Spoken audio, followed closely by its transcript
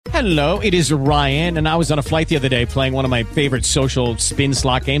Hello, it is Ryan, and I was on a flight the other day playing one of my favorite social spin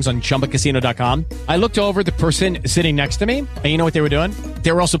slot games on ChumbaCasino.com. I looked over at the person sitting next to me, and you know what they were doing?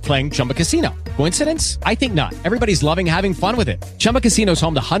 They were also playing Chumba Casino. Coincidence? I think not. Everybody's loving having fun with it. Chumba Casino is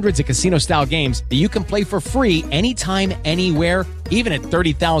home to hundreds of casino-style games that you can play for free anytime, anywhere, even at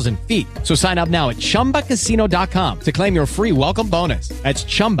 30,000 feet. So sign up now at ChumbaCasino.com to claim your free welcome bonus. That's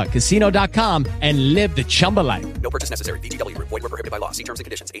ChumbaCasino.com and live the Chumba life. No purchase necessary. VGW. Void where prohibited by law. See terms and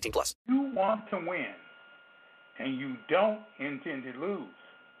conditions. 18+. You want to win, and you don't intend to lose.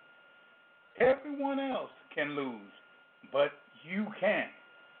 Everyone else can lose, but you can't.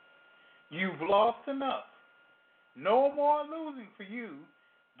 You've lost enough. No more losing for you.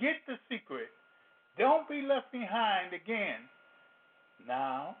 Get the secret. Don't be left behind again.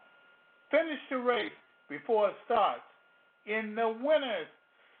 Now, finish the race before it starts in the winner's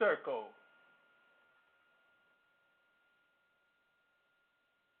circle.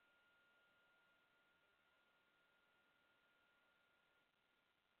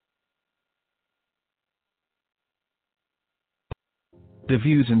 The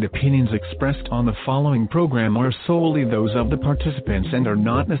views and opinions expressed on the following program are solely those of the participants and are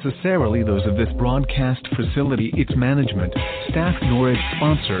not necessarily those of this broadcast facility, its management, staff, nor its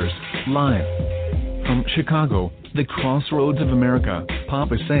sponsors. Live from Chicago, the crossroads of America,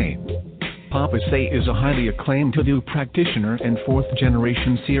 Papa Say. Papa Say is a highly acclaimed Hoodoo practitioner and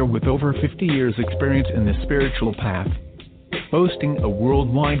fourth-generation seer with over 50 years' experience in the spiritual path, boasting a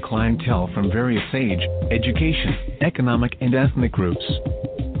worldwide clientele from various age, education, economic, and ethnic groups.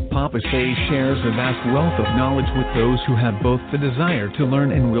 Papa Say shares a vast wealth of knowledge with those who have both the desire to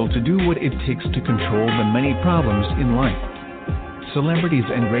learn and will to do what it takes to control the many problems in life. Celebrities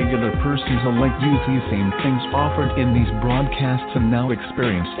and regular persons alike use these same things offered in these broadcasts and now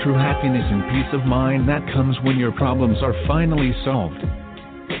experience true happiness and peace of mind that comes when your problems are finally solved.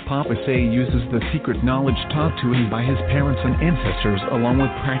 Papa Say uses the secret knowledge taught to him by his parents and ancestors, along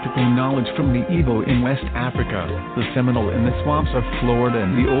with practical knowledge from the Igbo in West Africa, the Seminole in the swamps of Florida,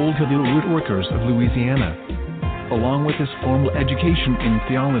 and the old Hoodoo rootworkers of Louisiana. Along with his formal education in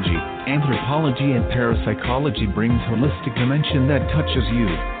theology, anthropology, and parapsychology brings holistic dimension that touches you,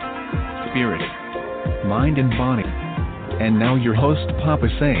 spirit, mind, and body. And now your host,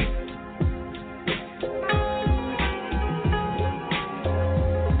 Papa Say.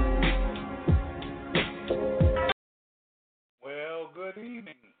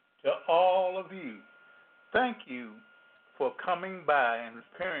 Thank you for coming by and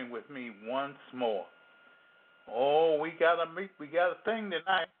appearing with me once more. Oh, we got a thing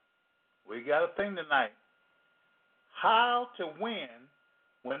tonight. How to win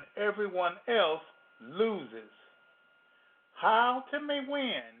when everyone else loses. How to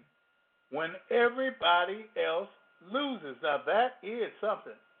win when everybody else loses. Now that is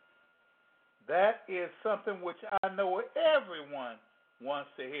something. That is something which I know everyone wants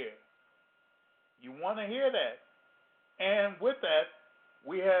to hear. You want to hear that. And with that,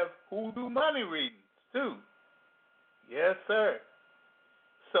 we have Hoodoo money readings, too. Yes, sir.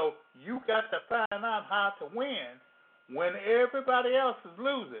 So you got to find out how to win when everybody else is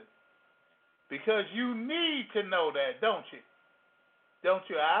losing. Because you need to know that, don't you? Don't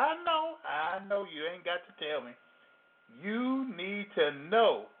you? I know you ain't got to tell me. You need to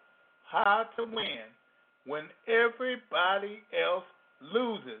know how to win when everybody else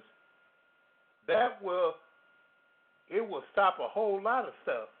loses. It will stop a whole lot of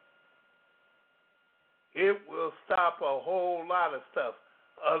stuff. It will stop a whole lot of stuff.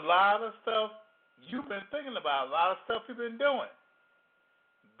 A lot of stuff you've been thinking about, a lot of stuff you've been doing.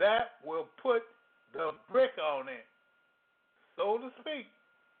 That will put the brick on it, so to speak.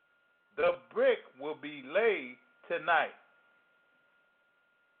 The brick will be laid tonight.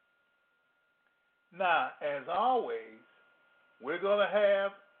 Now, as always, we're going to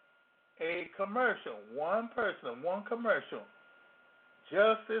have a commercial, one person, one commercial,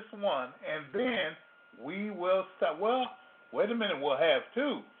 just this one, and then we will start. Well, wait a minute, we'll have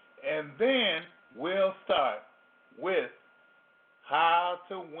two, and then we'll start with how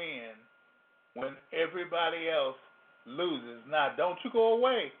to win when everybody else loses. Now, don't you go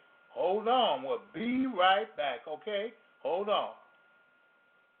away. Hold on. We'll be right back, okay? Hold on.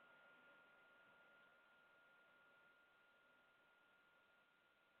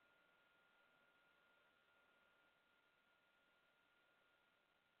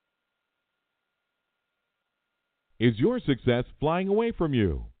 Is your success flying away from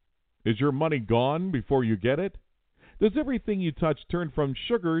you? Is your money gone before you get it? Does everything you touch turn from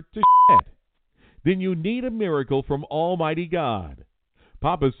sugar to shit? Then you need a miracle from Almighty God.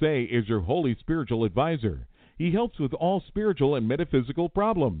 Papa Say is your holy spiritual advisor. He helps with all spiritual and metaphysical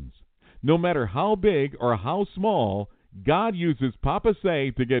problems. No matter how big or how small, God uses Papa Say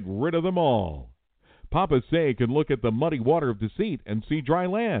to get rid of them all. Papa Say can look at the muddy water of deceit and see dry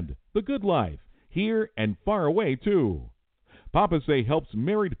land, the good life, here and far away too. Papa Say helps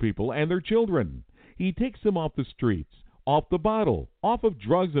married people and their children. He takes them off the streets, off the bottle, off of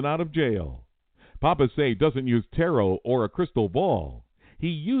drugs and out of jail. Papa Say doesn't use tarot or a crystal ball. He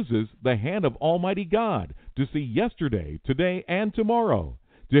uses the hand of Almighty God to see yesterday, today, and tomorrow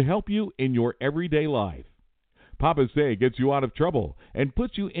to help you in your everyday life. Papa Say gets you out of trouble and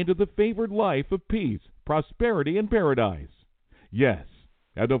puts you into the favored life of peace, prosperity, and paradise. Yes.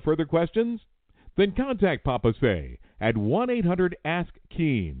 Have no further questions? Then contact Papa Say at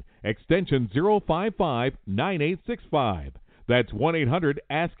 1-800-ASK-KEEN, extension 055-9865. That's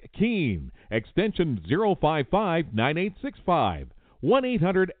 1-800-ASK-KEEN, extension 055-9865.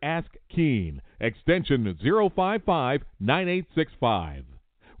 1-800-ASK-KEEN, extension 055-9865.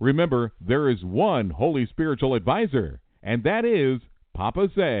 Remember, there is one holy spiritual advisor, and that is Papa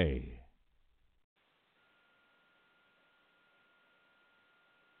Say.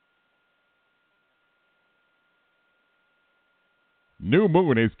 New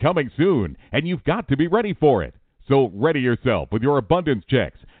moon is coming soon, and you've got to be ready for it. So ready yourself with your abundance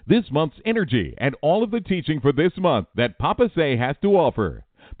checks, this month's energy, and all of the teaching for this month that Papa Say has to offer.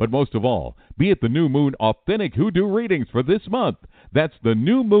 But most of all, be at the New Moon Authentic Hoodoo Readings for this month. That's the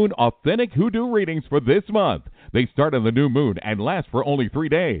New Moon Authentic Hoodoo Readings for this month. They start on the new moon and last for only 3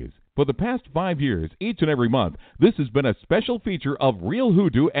 days. For the past 5 years, each and every month, this has been a special feature of Real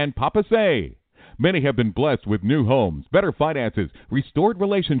Hoodoo and Papa Say. Many have been blessed with new homes, better finances, restored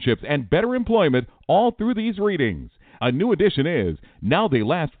relationships, and better employment all through these readings. A new addition is, now they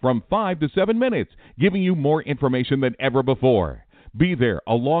last from 5 to 7 minutes, giving you more information than ever before. Be there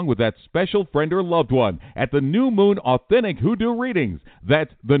along with that special friend or loved one at the New Moon Authentic Hoodoo Readings.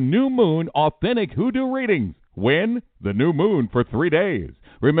 That's the New Moon Authentic Hoodoo Readings. When? The new moon for 3 days.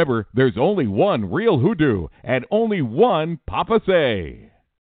 Remember, there's only one real hoodoo and only one Papa Say.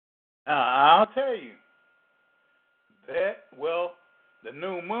 I'll tell you that, the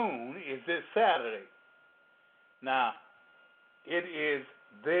new moon is this Saturday. Now, it is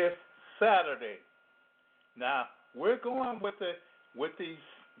this Saturday. Now, we're going with these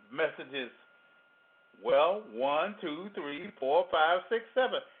messages. 1, 2, 3, 4, 5, 6,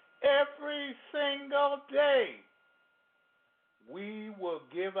 7. Every single day, we will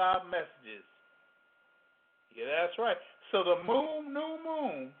give our messages. Yeah, that's right. So the new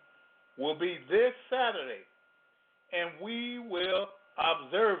moon, will be this Saturday, and we will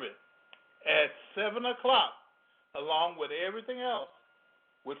observe it at 7 o'clock, along with everything else,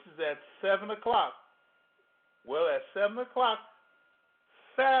 which is at 7 o'clock. Well, at 7 o'clock,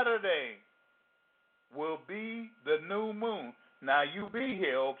 Saturday will be the new moon. Now, you be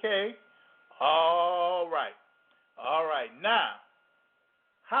here, okay? All right. Now,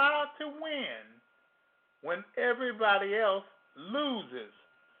 how to win when everybody else loses.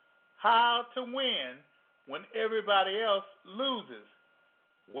 How to win when everybody else loses.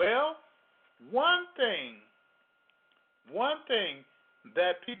 Well, one thing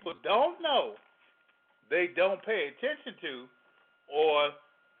that people don't know, they don't pay attention to, or,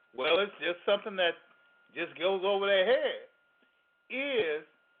 it's just something that just goes over their head, is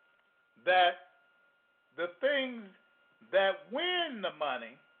that the things that win the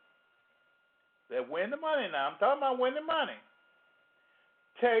money, now I'm talking about winning money,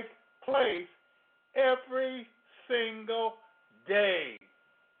 take place every single day.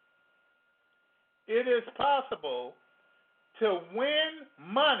 It is possible to win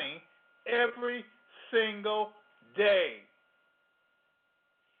money every single day.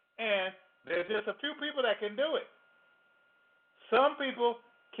 And there's just a few people that can do it. Some people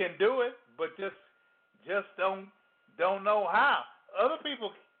can do it, but just don't know how. Other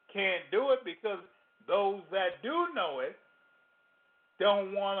people can't do it because those that do know it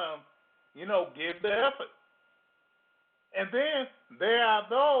don't want to, give the effort. And then there are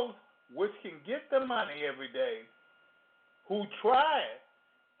those which can get the money every day who try it,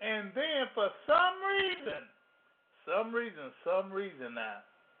 and then for some reason now,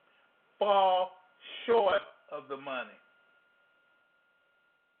 fall short of the money.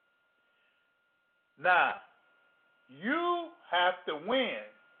 Now, you have to win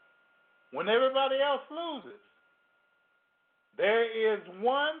when everybody else loses. There is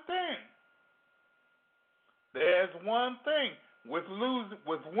one thing. There's one thing with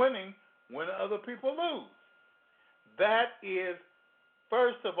winning when other people lose. That is,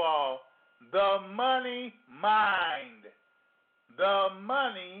 first of all, the money mind. The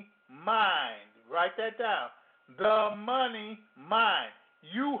money mind. Write that down. the money mind.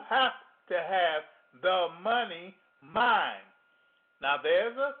 You have to have the money mind. Now there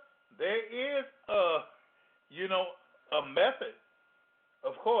is a method,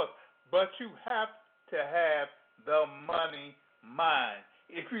 of course, but you have to have the money mind.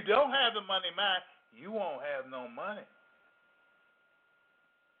 If you don't have the money mind, you won't have no money.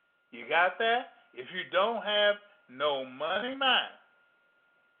 You got that? If you don't have no money mind,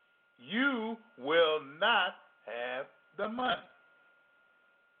 you will not have the money.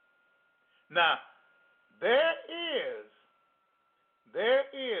 Now, there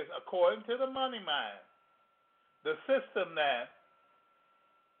is, according to the money mind, the system that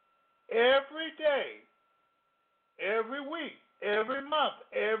every day, every week, every month,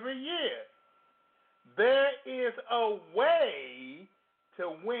 every year, there is a way to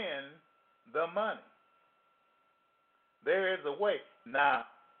win the money. There is a way. Now,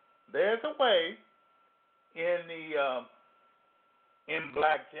 there's a way in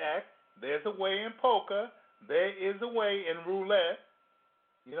blackjack. There's a way in poker. There is a way in roulette.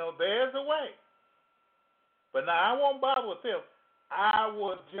 There's a way. But now I won't bother with them. I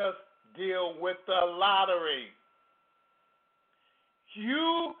will just deal with the lottery.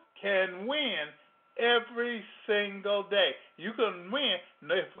 You can win every single day. You can win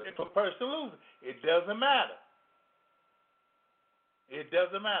if a person loses. It doesn't matter. It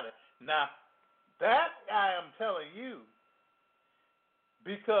doesn't matter. Now, that I am telling you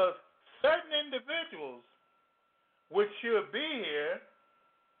because certain individuals which should be here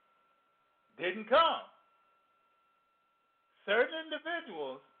didn't come. Certain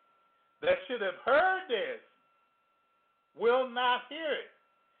individuals that should have heard this will not hear it.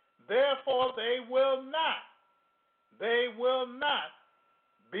 Therefore, they will not be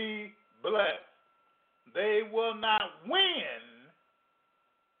blessed. They will not win,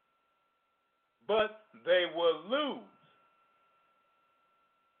 but they will lose.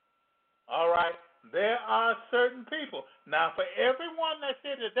 All right? There are certain people. Now, for everyone that's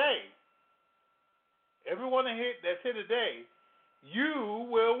here today, you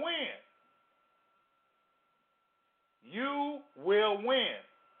will win. You will win.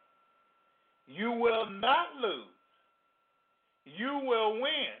 You will not lose. You will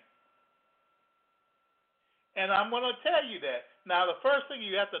win. And I'm going to tell you that. Now, the first thing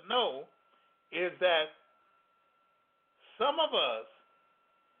you have to know is that some of us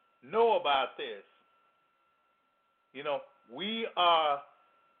know about this. We are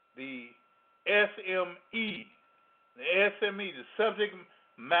the SME, the subject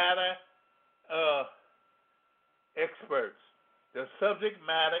matter experts. The subject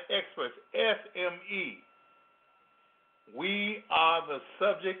matter experts, SME. We are the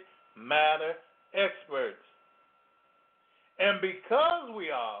subject matter experts. And because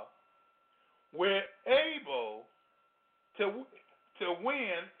we are, we're able to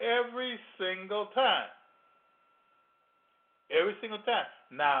win every single time. Every single time.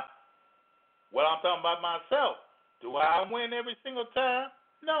 Now, what I'm talking about myself, do I win every single time?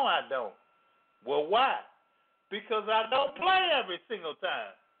 No, I don't. Well, why? Because I don't play every single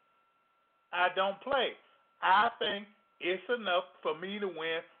time. I don't play. I think it's enough for me to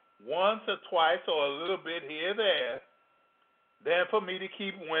win once or twice or a little bit here or there than for me to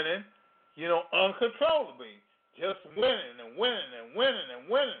keep winning, uncontrollably. Just winning and winning and winning and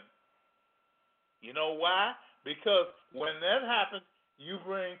winning. You know why? Because when that happens, you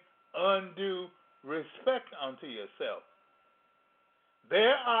bring undue respect unto yourself.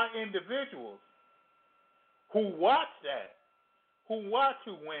 There are individuals who watch that, who watch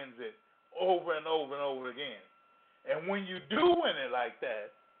who wins it over and over and over again. And when you do win it like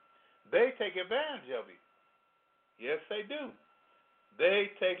that, they take advantage of you. Yes, they do.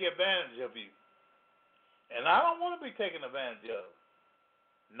 They take advantage of you. And I don't want to be taken advantage of.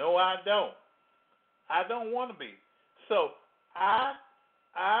 No, I don't. I don't want to be. So I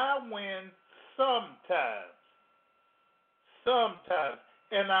win sometimes. Sometimes.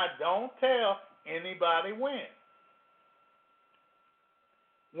 And I don't tell anybody when.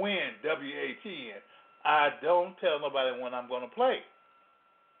 When, W-H-E-N. I don't tell nobody when I'm going to play.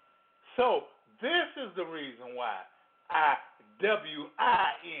 So this is the reason why I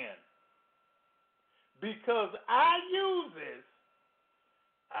W-I-N. Because I use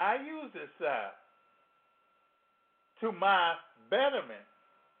this to my betterment.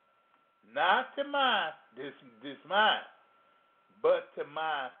 Not to my this mine, but to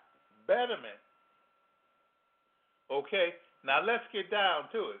my betterment. Okay? Now let's get down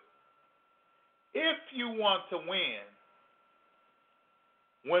to it. If you want to win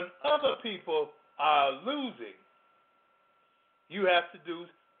when other people are losing, you have to do,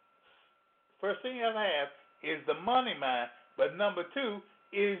 first thing you have to have is the money mind. But number two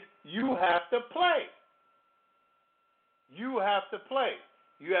is you have to play. You have to play.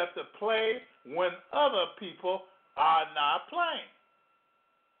 You have to play when other people are not playing.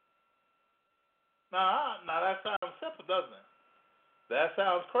 Now that sounds simple, doesn't it? That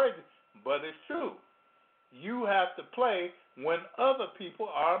sounds crazy, but it's true. You have to play when other people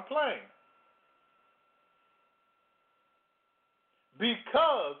aren't playing.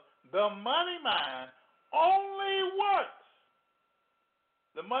 Because the money mind only works.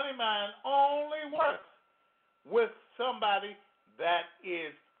 The money mind only works with somebody that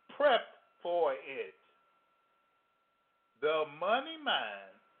is prepped for it. The money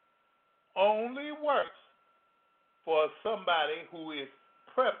mind only works for somebody who is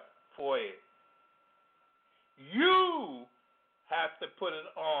prepped for it. You have to put it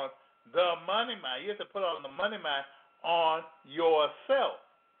on the money mind. You have to put on the money mind on yourself.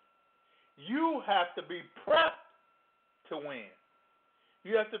 You have to be prepped to win.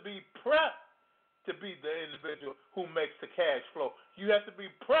 You have to be prepped to be the individual who makes the cash flow. You have to be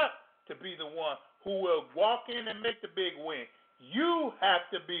prepped to be the one who will walk in and make the big win. You have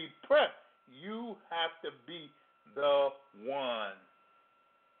to be prepped. You have to be the one.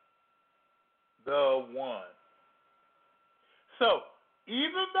 The one. So,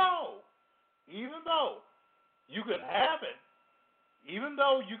 even though you could have it, even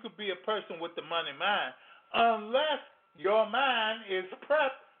though you could be a person with the money mind, unless your mind is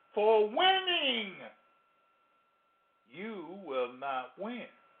prepped for winning, you will not win.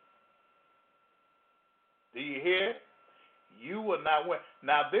 Do you hear? You will not win.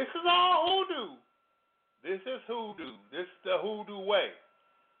 Now, this is all hoodoo. This is hoodoo. This is the hoodoo way.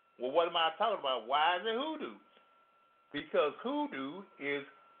 Well, what am I talking about? Why is it hoodoo? Because hoodoo is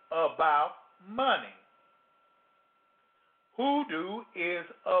about money. Hoodoo is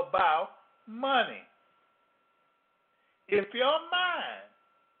about money. If your mind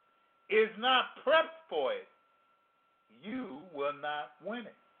is not prepped for it, you will not win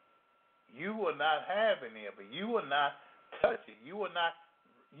it. You will not have any of it. You will not touch it. You will not,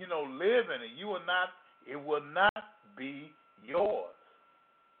 live in it. It will not be yours.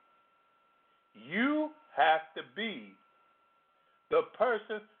 You have to be the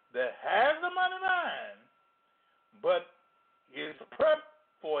person that has the money mind, but is prepped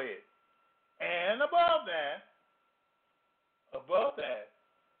for it. And above that,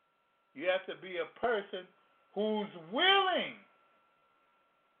 you have to be a person who's willing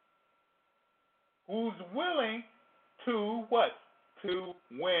to what? To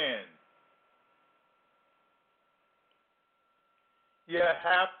win. You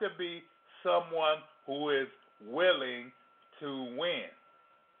have to be someone who is willing to win.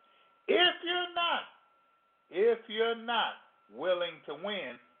 If you're not willing to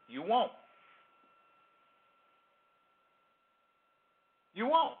win, you won't. You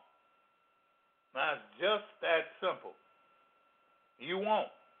won't. Now, it's just that simple. You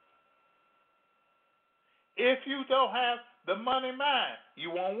won't. If you don't have the money mind,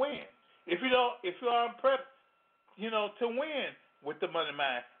 you won't win. If you aren't prepped, to win with the money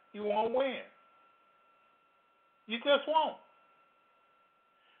mind, you won't win. You just won't.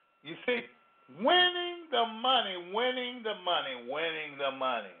 You see, winning the money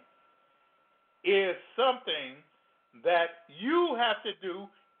is something that you have to do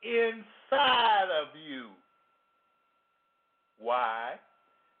inside of you. Why?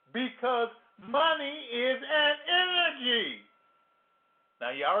 Because money is an energy.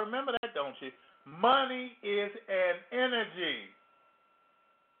 Now, y'all remember that, don't you? Money is an energy.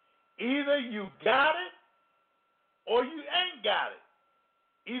 Either you got it or you ain't got it.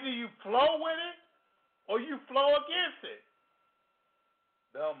 Either you flow with it or you flow against it.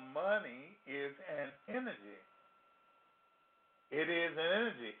 The money is an energy. It is an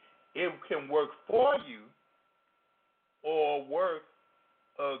energy. It can work for you or work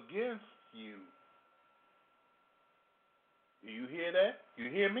against you. Do you hear that? You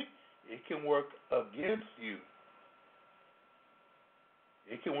hear me? It can work against you.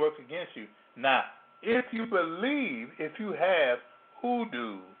 It can work against you. Now, if you have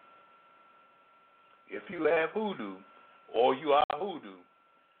hoodoo, or you are hoodoo,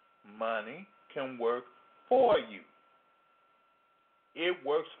 money can work for you. It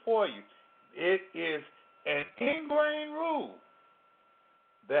works for you. It is an ingrained rule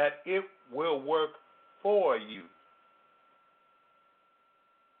that it will work for you.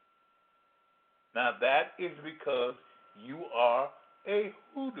 Now, that is because you are a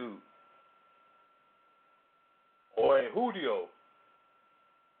hoodoo or a hoodoo,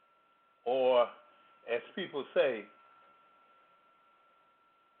 or as people say,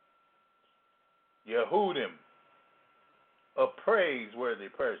 Yehudim, a praiseworthy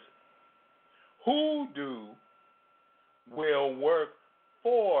person. Hoodoo will work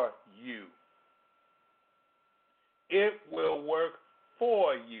for you. It will work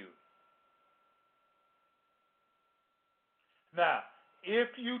for you. Now,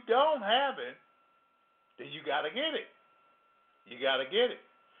 if you don't have it, then you got to get it. You got to get it.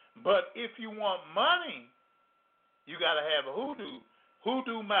 But if you want money, you got to have a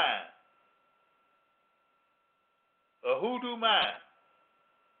hoodoo mind. A hoodoo mind.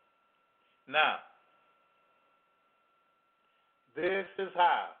 Now, this is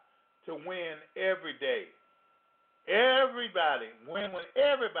how to win every day. Everybody, when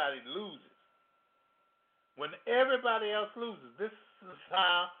everybody loses. When everybody else loses, this is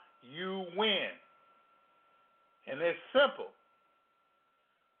how you win. And it's simple.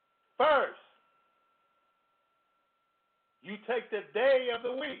 First, you take the day of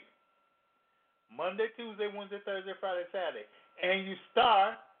the week, Monday, Tuesday, Wednesday, Thursday, Friday, Saturday, and you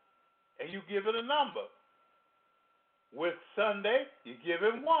start and you give it a number. With Sunday, you give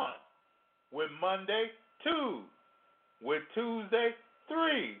it 1. With Monday, 2. With Tuesday,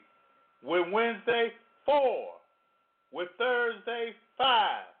 3. With Wednesday, 4. With Thursday,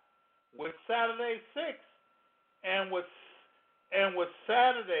 5. With Saturday, 6. And with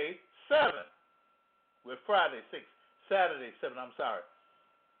Saturday, 7. With Friday, 6. Saturday, 7, I'm sorry.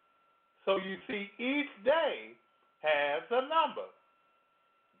 So you see, each day has a number.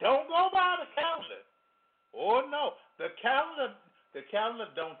 Don't go by the calendar. Oh no, the calendar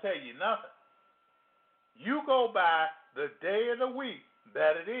don't tell you nothing. You go by the day of the week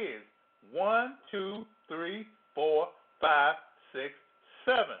that it is. 1, 2, 3, 4, 5, 6,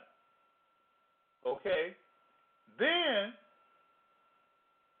 7. Okay? Then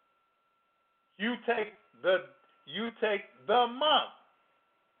you take the month.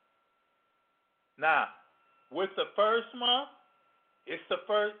 Now, with the first month, it's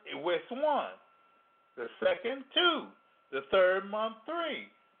 1. The second, 2. The third month, 3.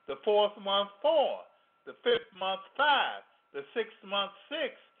 The fourth month, 4. The fifth month, 5. The sixth month,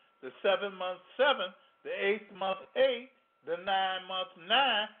 6. The seventh month, 7. The eighth month, 8. The ninth month,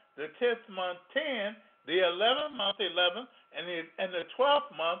 9. The 10th month, 10. The 11th month, 11. And the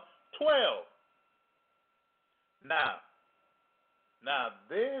 12th month, 12. Now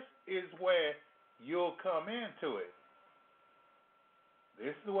this is where you'll come into it.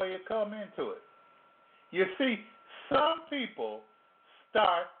 This is where you come into it. You see, some people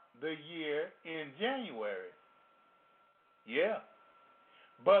start the year in January. Yeah.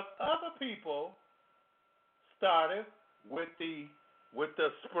 But other people started with the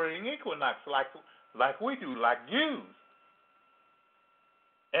spring equinox like we do, like Jews.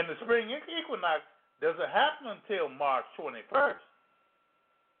 And the spring equinox doesn't happen until March 21st.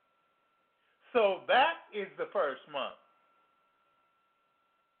 So that is the first month.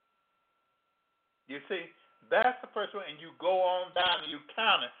 You see, that's the first one, and you go on down and you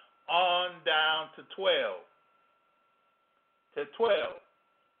count it on down to 12. To 12.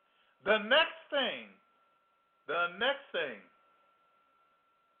 The next thing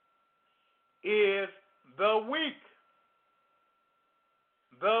is the week.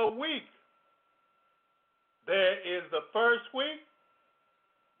 The week. There is the first week,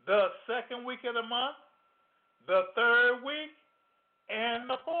 the second week of the month, the third week, and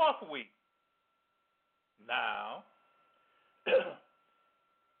the fourth week. Now,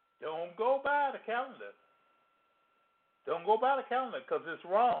 don't go by the calendar. Don't go by the calendar because it's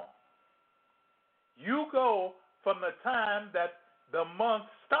wrong. You go from the time that the month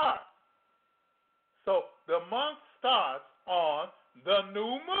starts. So the month starts on the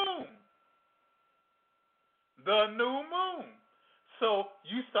new moon. The new moon. So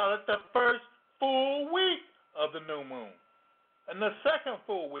you start at the first full week of the new moon, and the second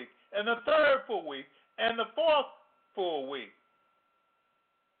full week, and the third full week, and the fourth full week.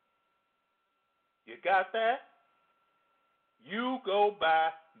 You got that? You go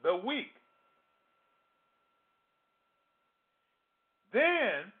by the week.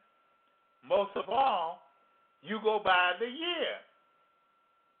 Then, most of all, you go by the year.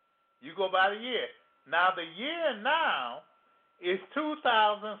 You go by the year. Now, the year now is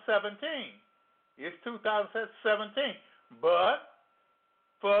 2017. It's 2017. But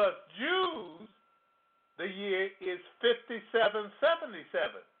for Jews, the year is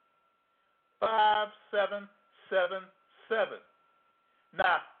 5777. 5777.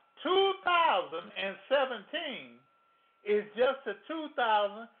 Now, 2017 is just the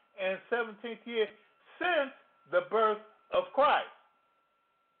 2017th year since the birth of Christ.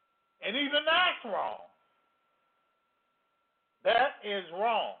 And even that's wrong. That is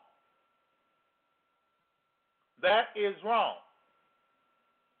wrong. is wrong.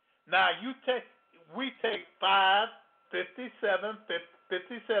 Now we take 5, 57,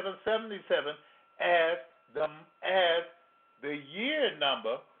 57, 77 as the year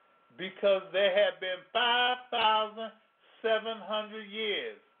number because there have been 5,700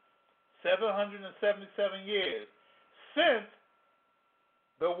 years, 777 years since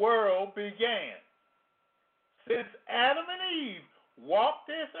the world began. Since Adam and Eve walked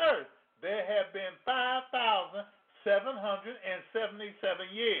this earth, there have been 5,777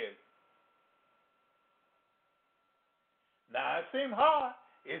 years. Now it seems hard.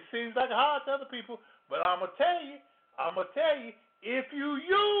 It seems like hard to other people, but I'm gonna tell you, if you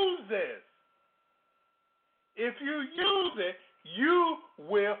use this, you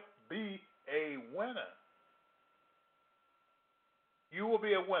will be a winner. You will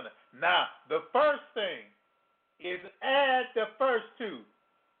be a winner. Now, the first thing is add the first two,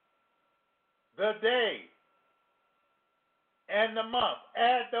 the day and the month.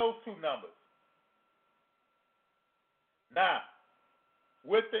 Add those two numbers. Now,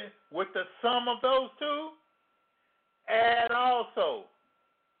 with the sum of those two, add also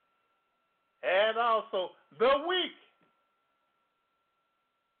the week.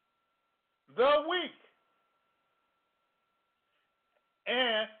 The week.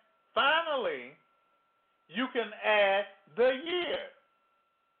 And finally, you can add the year.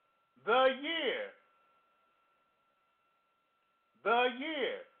 The year. The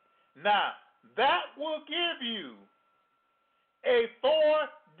year. Now, that will give you a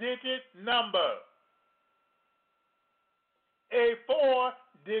 4-digit number. A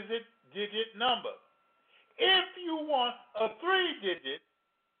 4-digit number. If you want a 3-digit,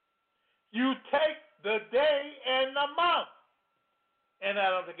 you take the day and the month and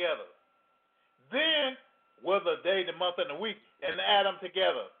add them together. Then, with the day, the month, and the week, and add them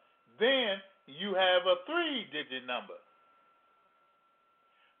together. Then you have a 3-digit number.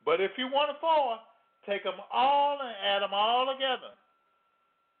 But if you want a 4, take them all and add them all together.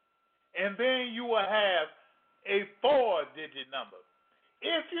 And then you will have a 4-digit number.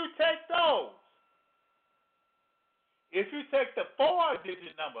 If you take those, if you take the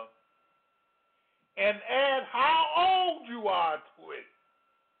 4-digit number and add how old you are to it,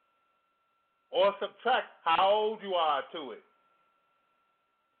 or subtract how old you are to it,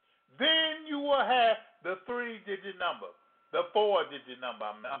 then you will have the 3-digit number, the 4-digit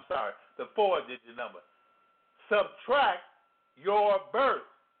number, the 4-digit number. Subtract your birth.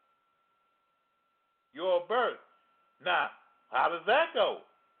 Your birth. Now, how does that go?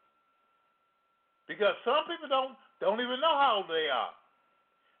 Because some people don't even know how old they are.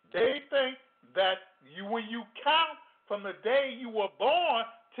 They think that when you count from the day you were born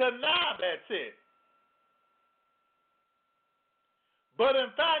till now, that's it. But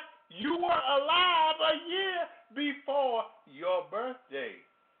in fact, you were alive a year before your birthday.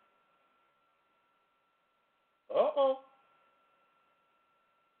 Uh-oh.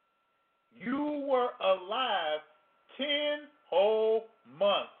 You were alive 10 whole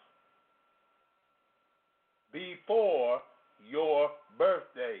months before your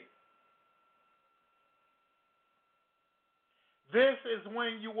birthday. This is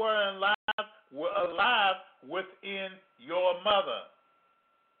when you were alive within your mother.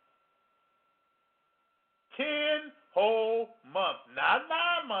 10 whole months. Not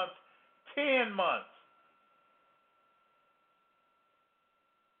 9 months, 10 months.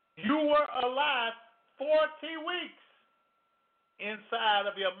 You were alive 40 weeks inside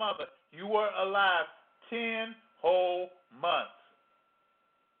of your mother. You were alive 10 whole months.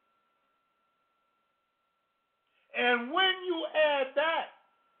 And when you add that,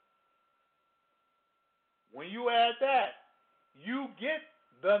 you get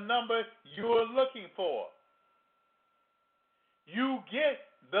the number you're looking for. You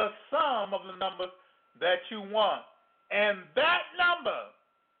get the sum of the numbers that you want. And that number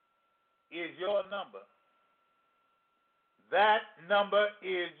is your number. That number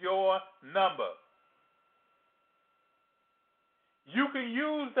is your number. You can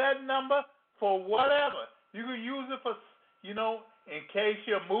use that number for whatever. You can use it for, in case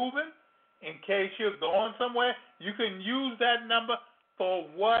you're moving, in case you're going somewhere. You can use that number for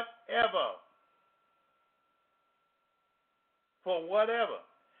whatever. For whatever.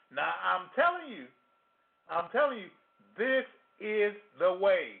 Now, I'm telling you, this is the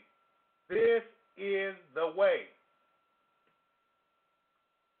way. This is the way.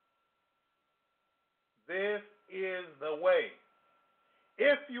 This is the way.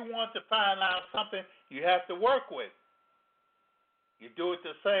 If you want to find out something you have to work with, you do it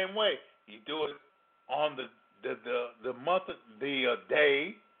the same way. You do it on the month, the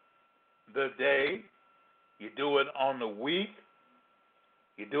day. You do it on the week.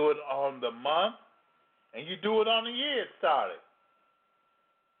 You do it on the month. And you do it on the year it started.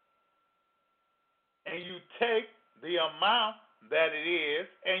 And you take the amount that it is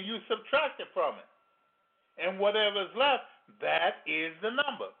and you subtract it from it. And whatever's left, that is the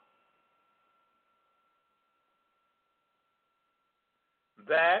number.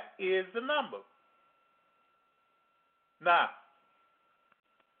 That is the number. Now,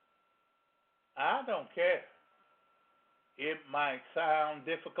 I don't care. It might sound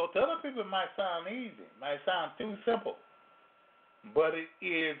difficult. To other people, it might sound easy. It might sound too simple. But it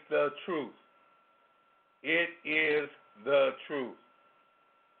is the truth. It is the truth.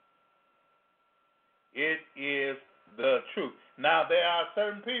 It is the truth. Now, there are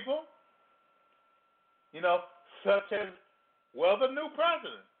certain people, such as, the new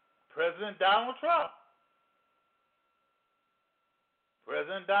president, President Donald Trump.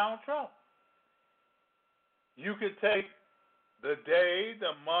 President Donald Trump. You could take the day,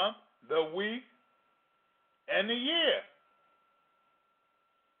 the month, the week, and the year.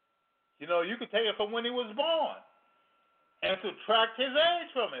 You could take it from when he was born and subtract his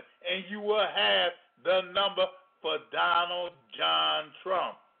age from it, and you will have the number for Donald John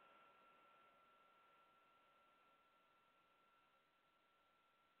Trump.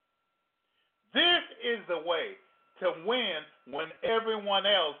 This is the way to win when everyone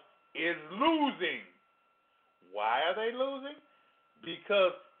else is losing. Why are they losing?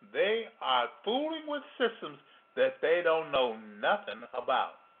 Because they are fooling with systems that they don't know nothing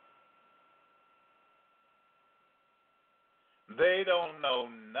about. They don't know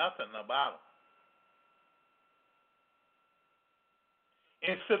nothing about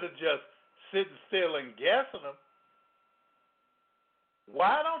them. Instead of just sitting still and guessing them,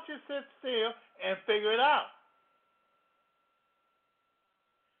 why don't you sit still and figure it out?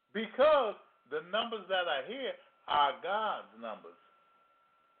 Because the numbers that are here are God's numbers.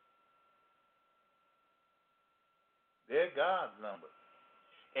 They're God's numbers.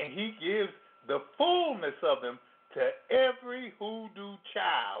 And He gives the fullness of them to every hoodoo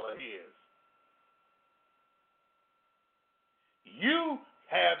child of His. You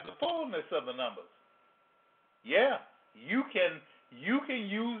have the fullness of the numbers. Yeah, you can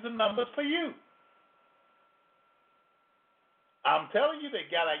use the numbers for you. I'm telling you, you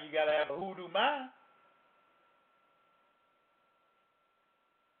gotta have a hoodoo mind.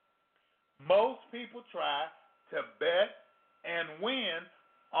 Most people try to bet and win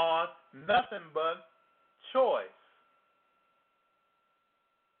on nothing but choice.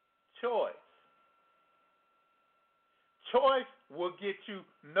 Choice. Choice will get you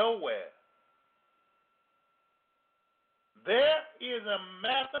nowhere. There is a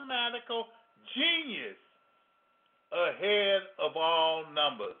mathematical genius ahead of all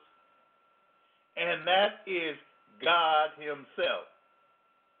numbers, and that is God Himself.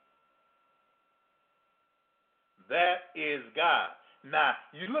 That is God. Now,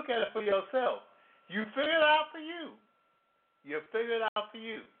 you look at it for yourself. You figure it out for you. You figure it out for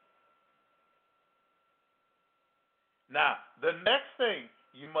you. Now, the next thing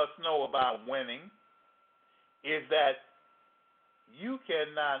you must know about winning is that you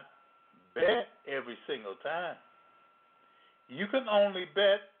cannot bet every single time. You can only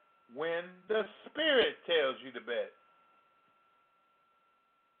bet when the Spirit tells you to bet.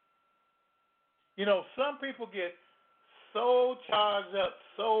 Some people get so charged up,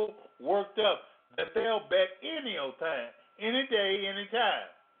 so worked up, that they'll bet any old time, any day, any time.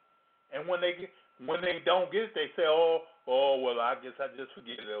 And when they don't get it, they say, oh, well, I guess I just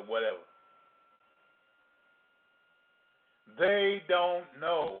forget it or whatever. They don't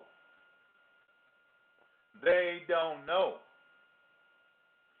know. They don't know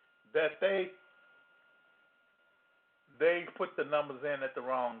that they put the numbers in at the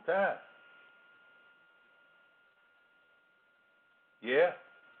wrong time. Yeah,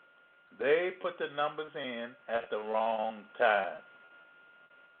 they put the numbers in at the wrong time.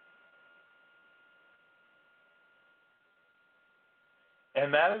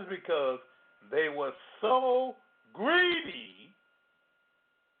 And that is because they were so greedy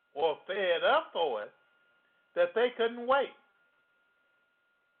or fed up for it that they couldn't wait.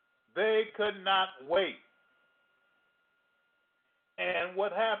 They could not wait. And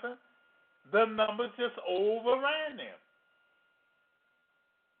what happened? The numbers just overran them.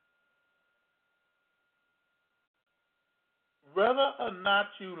 Whether or not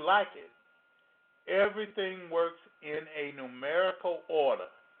you like it, everything works in a numerical order.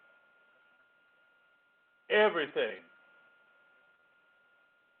 Everything.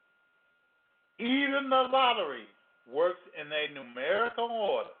 Even the lottery works in a numerical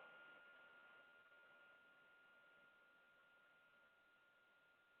order.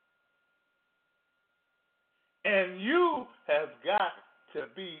 And you have got to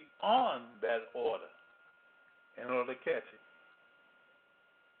be on that order in order to catch it.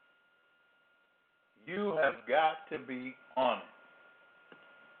 You have got to be on it.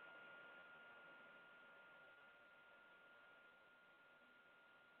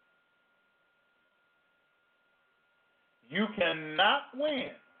 You cannot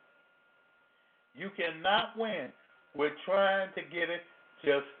win. You cannot win with trying to get it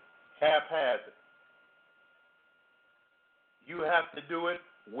just haphazard. You have to do it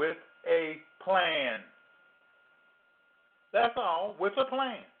with a plan. That's all, with a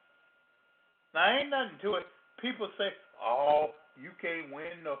plan. Now, ain't nothing to it. People say, oh, you can't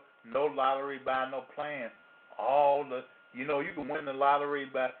win no lottery by no plan. You can win the lottery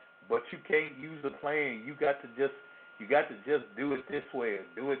but you can't use a plan. You got to just do it this way or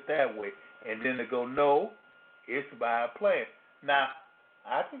do it that way. And then they go, no, it's by a plan. Now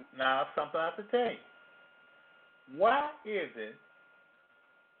something I have to tell you. Why is it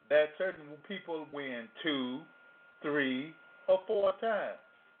that certain people win 2, 3, or 4 times?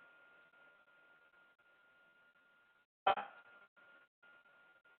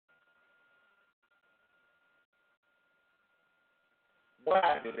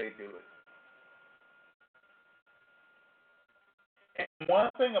 Why do they do it? And one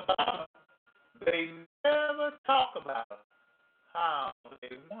thing about them, they never talk about how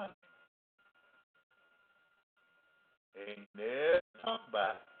they won. They never talk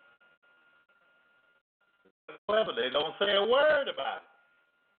about it. However, they don't say a word about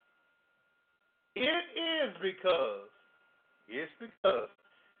it. It is because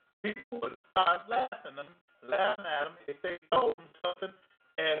people would start laughing at them if they told them something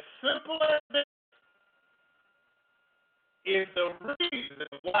as simple as this is the reason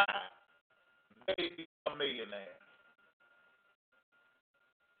why they become millionaires.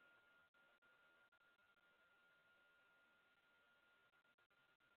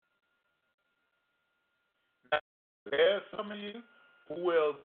 Now, there's some of you who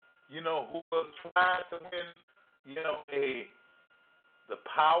will try to win, the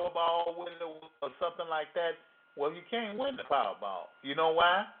Powerball winner or something like that. Well, you can't win the Powerball. You know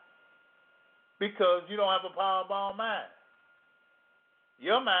why? Because you don't have a Powerball mind.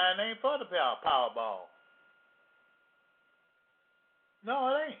 Your mind ain't for the Powerball. No,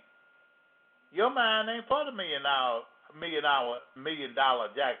 it ain't. Your mind ain't for the $1 million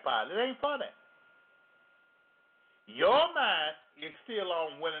jackpot. It ain't for that. Your mind is still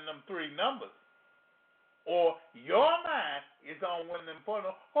on winning them 3 numbers. Or your mind is on winning them 4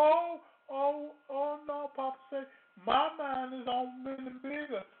 numbers. Oh, no, Papa said, my mind is on winning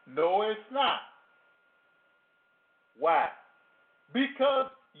bigger. No, it's not. Why?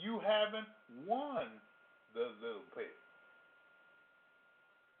 Because you haven't won the little pig.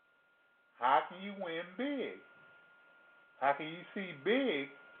 How can you win big? How can you see big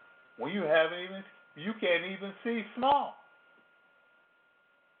when you can't even see small?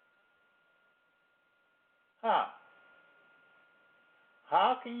 How?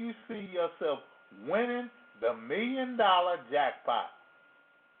 How can you see yourself winning the $1 million jackpot?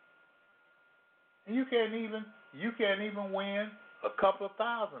 And you can't even win a couple of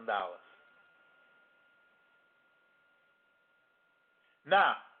 $1,000.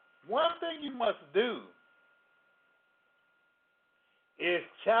 Now, one thing you must do is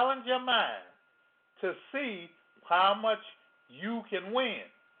challenge your mind to see how much you can win.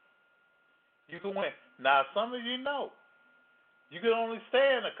 You can win. Now, some of you know you can only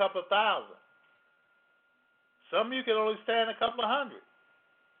stand a couple of thousand. Some of you can only stand a couple of hundred.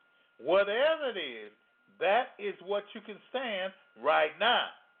 Whatever it is, that is what you can stand right now.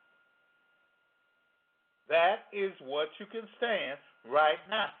 That is what you can stand right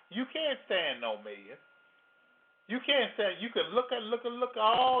now. You can't stand no million. You can't stand. You can look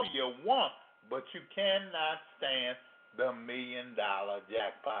all you want, but you cannot stand the $1 million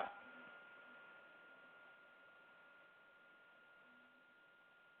jackpot.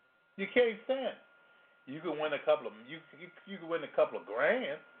 You can't stand. You can win a couple of you can win a couple of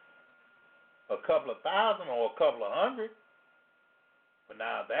grand, a couple of thousand, or a couple of hundred. But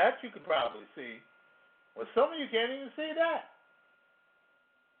now that you could probably see. Well, some of you can't even see that.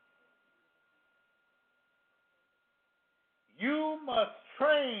 You must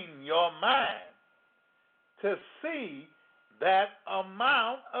train your mind to see that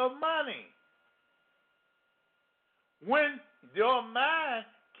amount of money. When your mind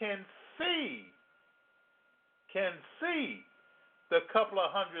can see the couple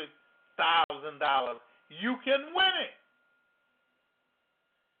of $100,000, you can win it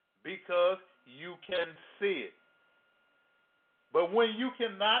because you can see it. But when you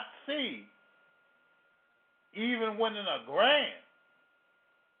cannot see even winning a grand.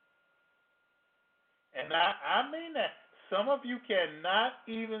 And I mean that. Some of you cannot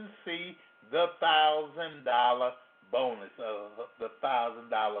even see the $1,000 bonus of the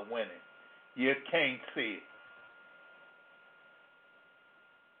 $1,000 winning. You can't see it.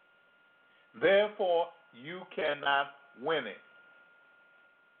 Therefore, you cannot win it.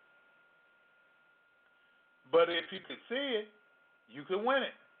 But if you could see it, you could win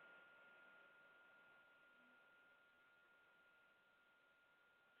it.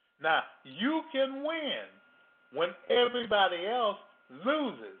 Now, you can win when everybody else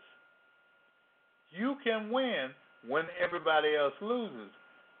loses. You can win when everybody else loses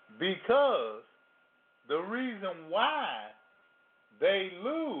because the reason why they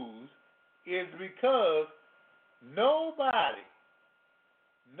lose is because nobody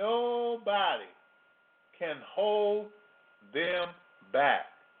can hold them back.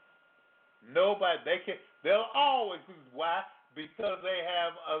 Nobody. They'll always lose. Why? Because they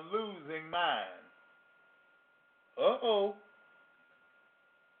have a losing mind.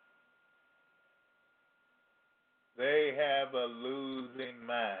 They have a losing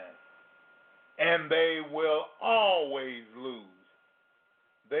mind. And they will always lose.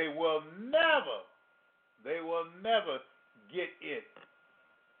 They will never get it.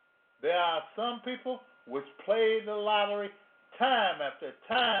 There are some people which play the lottery time after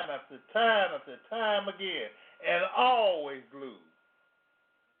time after time after time again and always lose.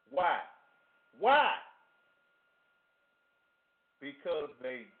 Why? Because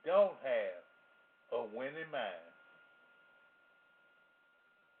they don't have a winning mind.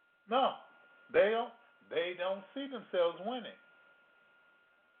 No, they don't see themselves winning.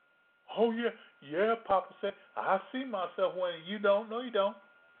 Oh yeah, Papa said, I see myself winning. You don't? No, you don't.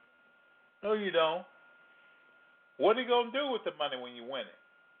 No, you don't. What are you going to do with the money when you win it?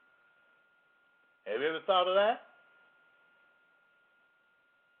 Have you ever thought of that?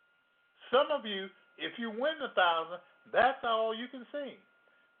 Some of you, if you win $1,000, that's all you can see.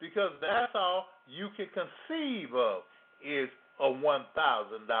 Because that's all you can conceive of is a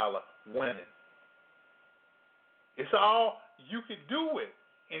 $1,000 winning. It's all you can do with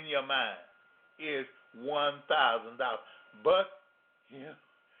in your mind is $1,000. But,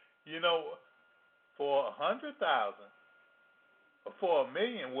 you know, for 100,000 or for $1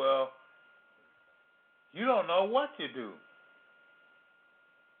 million, well, you don't know what you do.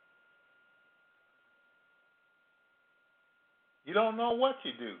 You don't know what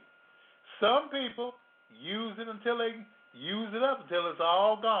you do. Some people use it until they use it up until it's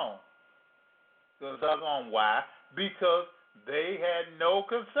all gone. So it's all gone. Why? Because they had no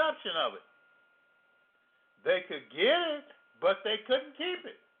conception of it. They could get it, but they couldn't keep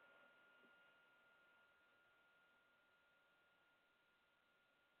it.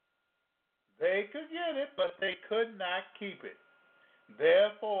 They could get it, but they could not keep it.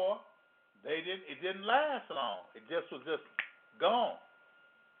 Therefore, it didn't last long. It was just gone.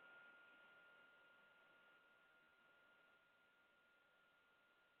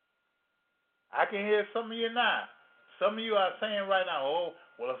 I can hear some of you now. Some of you are saying right now, oh,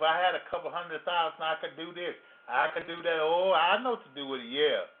 well, if I had a couple 100,000, I could do this. I could do that. Oh, I know what to do with it.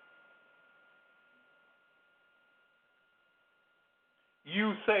 Yeah.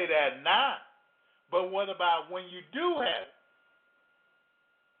 You say that now. But what about when you do have it?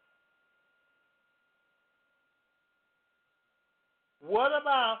 What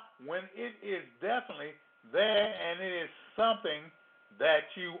about when it is definitely there and it is something that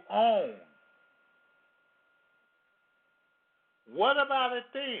you own? What about it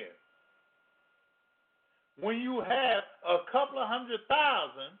then? When you have a couple of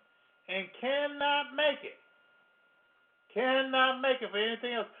 100,000 and cannot make it for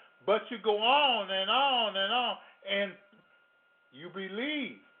anything else, but you go on and on and on, and you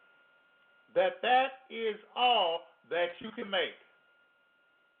believe that is all that you can make.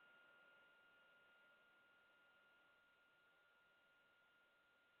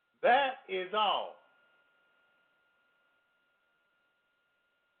 That is all.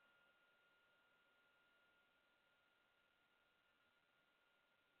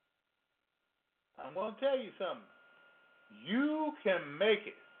 I'm going to tell you something. You can make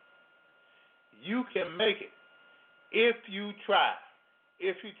it. You can make it if you try.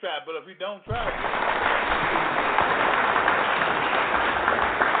 If you try. But if you don't try,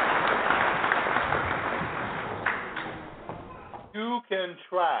 you can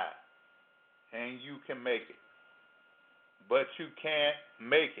try and you can make it. But you can't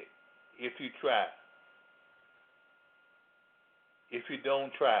make it if you try. If you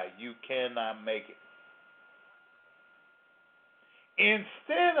don't try, you cannot make it.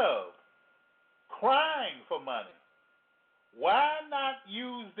 Instead of crying for money. Why not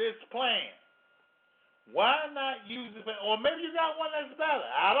use this plan? Why not use this plan? Or maybe you got one that's better.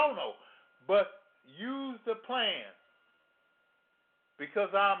 I don't know. But use the plan. Because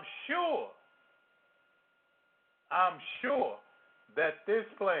I'm sure that this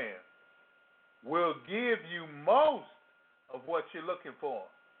plan will give you most of what you're looking for.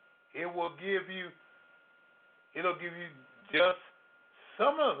 It'll give you just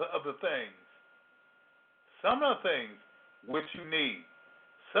some of the things. Some of the things which you need.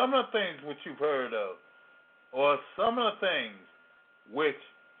 Some of the things which you've heard of. Or some of the things which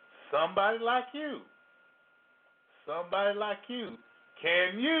somebody like you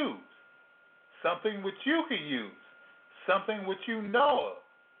can use. Something which you can use. Something which you know of.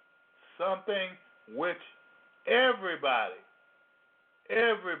 Something which everybody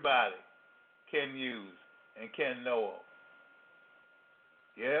can use and can know of.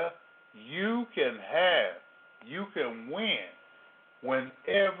 Yeah? You can win when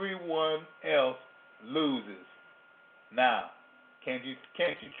everyone else loses. Now, can't you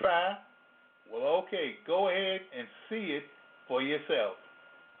try? Well, okay, go ahead and see it for yourself.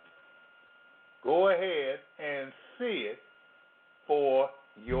 Go ahead and see it for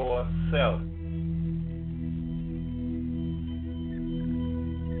yourself.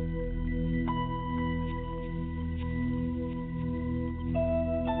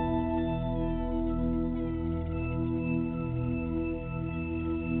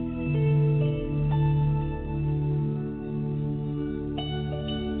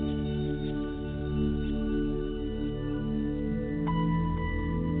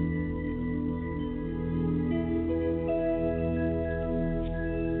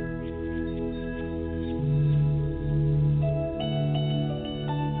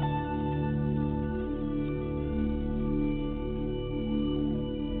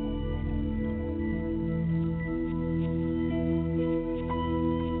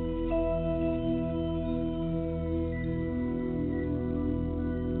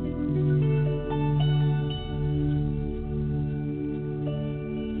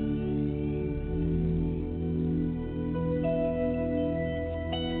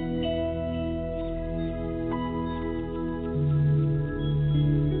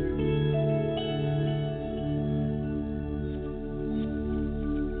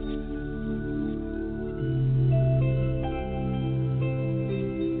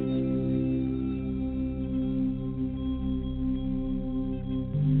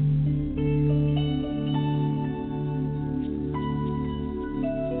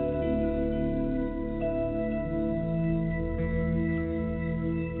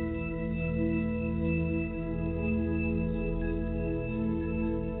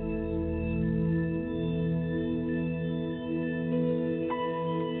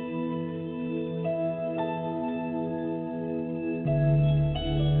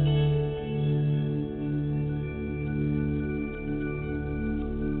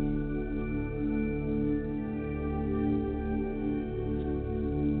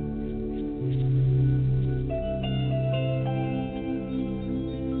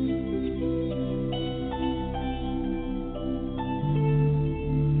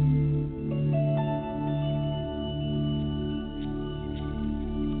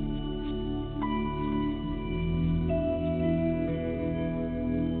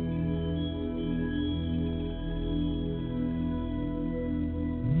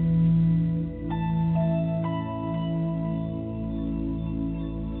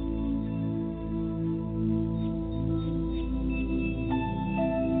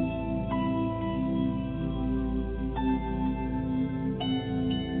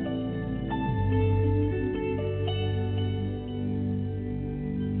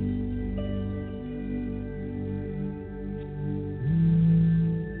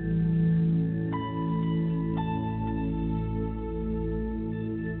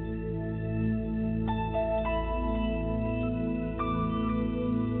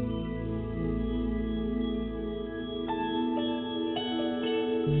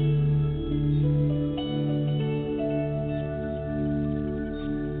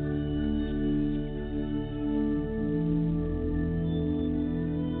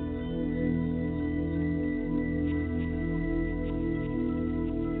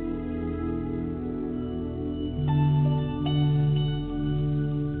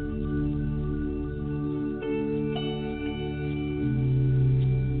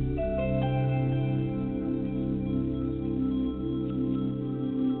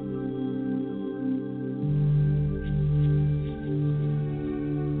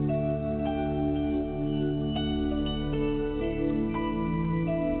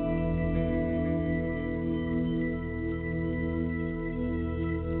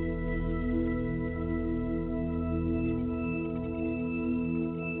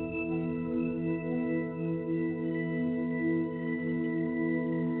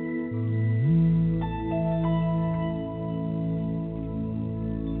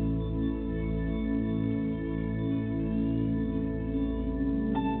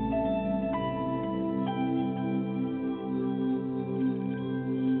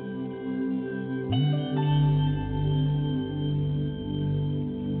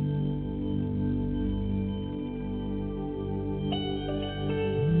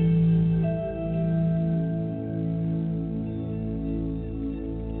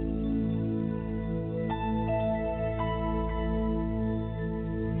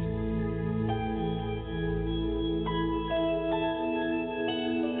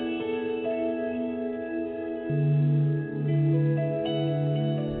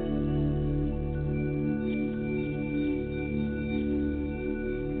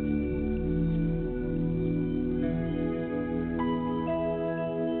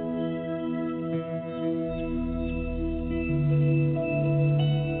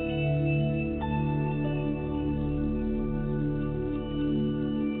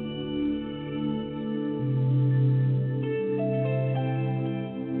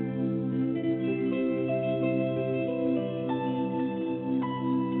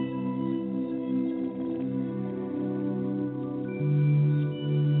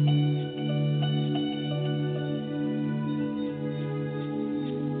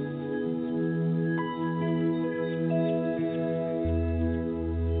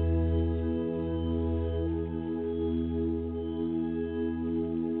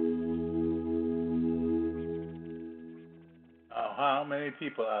 many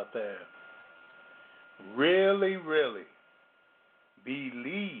people out there really, really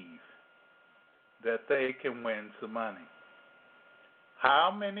believe that they can win some money?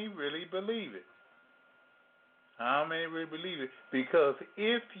 How many really believe it? How many really believe it? Because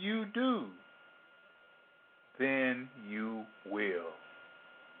if you do, then you will.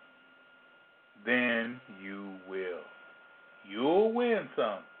 Then you will. You'll win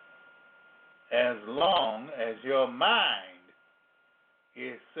some as long as your mind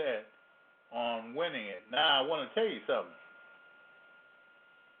is set on winning it. Now, I want to tell you something.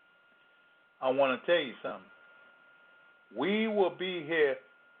 We will be here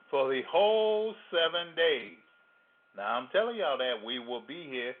for the whole 7 days. Now, I'm telling y'all that we will be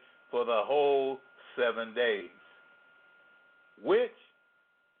here for the whole 7 days, which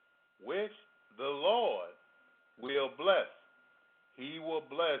the Lord will bless. He will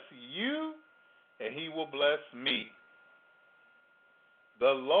bless you, and He will bless me. The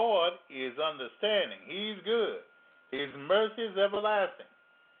Lord is understanding. He's good. His mercy is everlasting,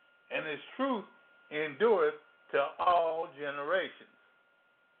 and His truth endureth to all generations.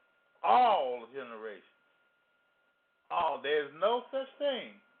 All generations. There's no such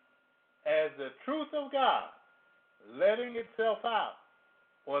thing as the truth of God letting itself out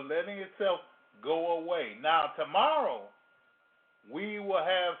or letting itself go away. Now, tomorrow, we will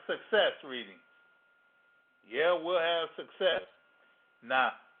have success readings. Yeah, we'll have success.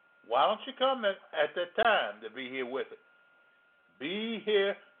 Now, why don't you come at that time to be here with it? Be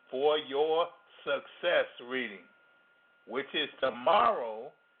here for your success reading, which is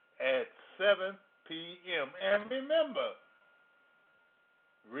tomorrow at 7 p.m. And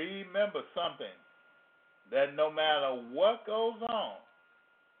remember something, that no matter what goes on,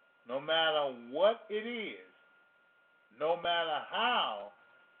 no matter what it is, no matter how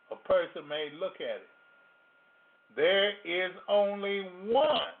a person may look at it, there is only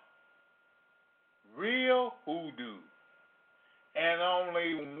one real hoodoo and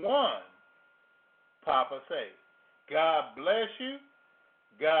only one Papa Say. God bless you.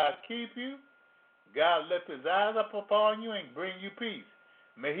 God keep you. God lift His eyes up upon you and bring you peace.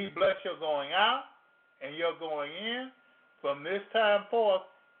 May He bless your going out and your going in from this time forth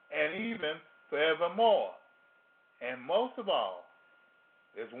and even forevermore. And most of all,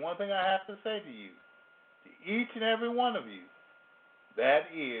 there's one thing I have to say to you, to each and every one of you.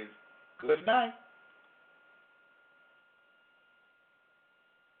 That is, good night.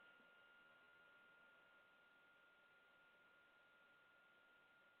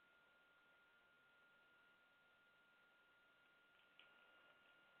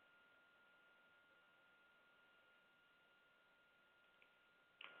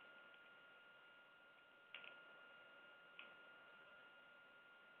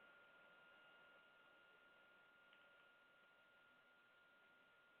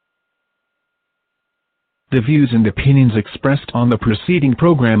 The views and opinions expressed on the preceding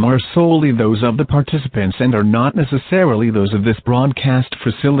program are solely those of the participants and are not necessarily those of this broadcast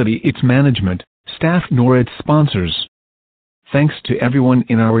facility, its management, staff, nor its sponsors. Thanks to everyone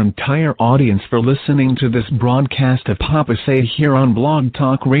in our entire audience for listening to this broadcast of Papa Say here on Blog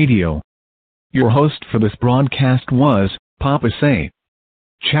Talk Radio. Your host for this broadcast was Papa Say.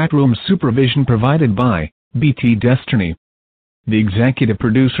 Chatroom supervision provided by BT Destiny. The executive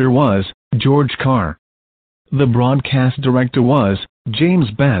producer was George Carr. The broadcast director was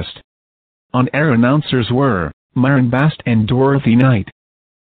James Best. On-air announcers were Myron Bast and Dorothy Knight.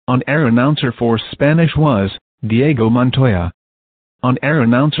 On-air announcer for Spanish was Diego Montoya. On-air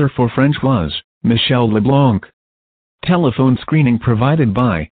announcer for French was Michelle LeBlanc. Telephone screening provided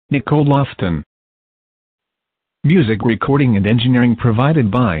by Nicole Lofton. Music recording and engineering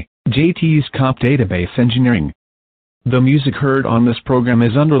provided by JT's Cop Database Engineering. The music heard on this program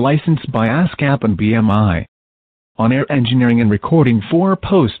is under license by ASCAP and BMI. On-air engineering and recording for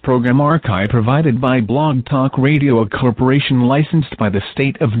post-program archive provided by Blog Talk Radio, a corporation licensed by the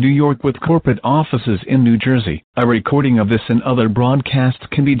state of New York with corporate offices in New Jersey. A recording of this and other broadcasts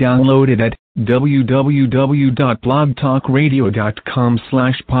can be downloaded at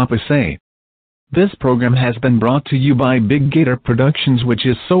www.blogtalkradio.com/papasay. This program has been brought to you by Big Gator Productions, which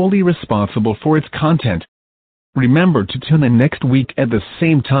is solely responsible for its content. Remember to tune in next week at the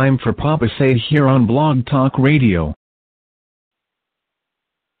same time for Papa Say here on Blog Talk Radio.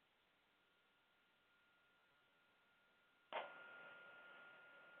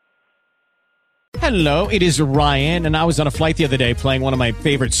 Hello, it is Ryan, and I was on a flight the other day playing one of my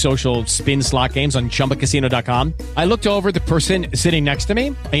favorite social spin slot games on ChumbaCasino.com. I looked over at the person sitting next to me,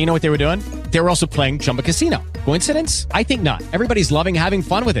 and you know what they were doing? They were also playing Chumba Casino. Coincidence? I think not. Everybody's loving having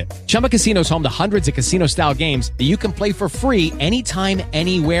fun with it. Chumba Casino is home to hundreds of casino-style games that you can play for free anytime,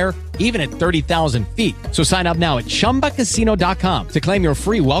 anywhere, even at 30,000 feet. So sign up now at ChumbaCasino.com to claim your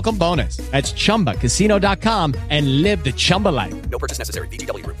free welcome bonus. That's ChumbaCasino.com and live the Chumba life. No purchase necessary.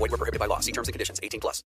 VGW Group. Void where prohibited by law. See terms and conditions. 18+.